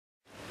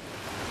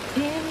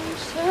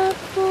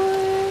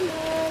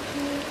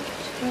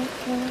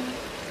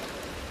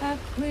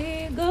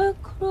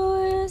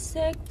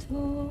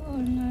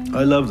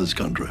I love this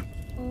country.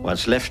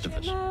 What's left of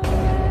it?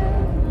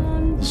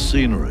 The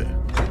scenery.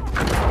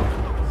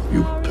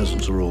 You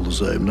peasants are all the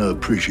same. No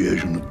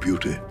appreciation of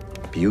beauty.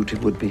 Beauty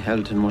would be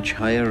held in much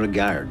higher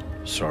regard,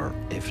 sir,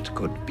 if it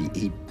could be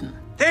eaten.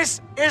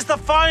 This is the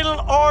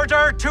final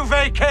order to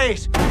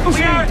vacate.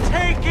 We are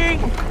taking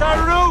the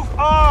roof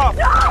off.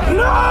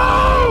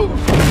 No!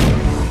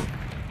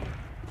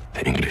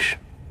 The English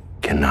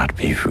cannot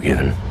be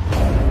forgiven.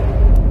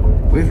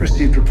 We've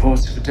received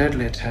reports of a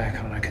deadly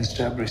attack on a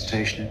constabulary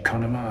station in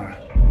Connemara.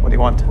 What do you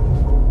want?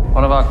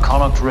 One of our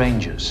Connaught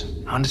Rangers.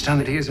 I understand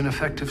that he is an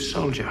effective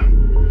soldier.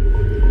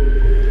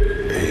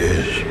 He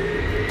is.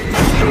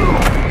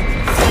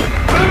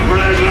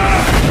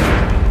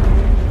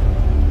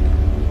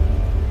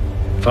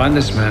 Find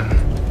this man.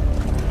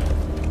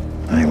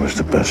 He was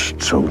the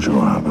best soldier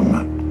I ever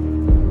met.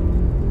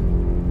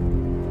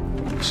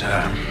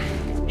 Sir,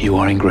 you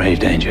are in grave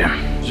danger.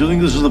 Do you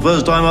think this is the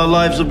first time our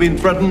lives have been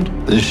threatened?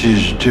 This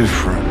is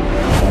different.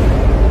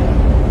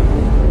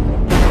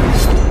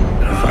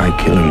 If I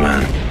kill a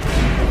man,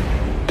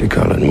 they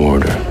call it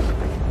murder.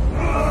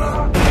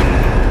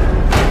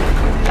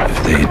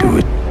 If they do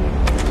it,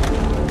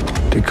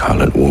 they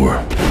call it war.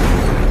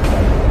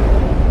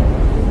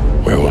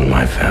 Where will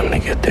my family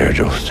get their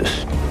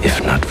justice,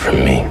 if not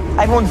from me?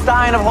 Everyone's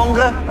dying of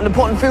hunger and they're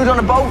putting food on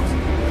the boat.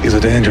 He's a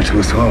danger to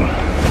us all.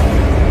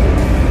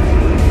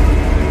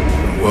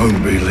 I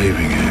won't be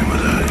leaving here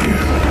without you.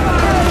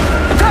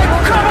 Take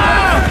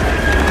cover!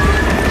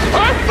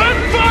 Open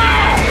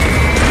fire!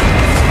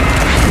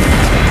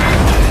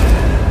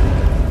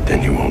 Then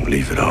you won't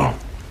leave at all.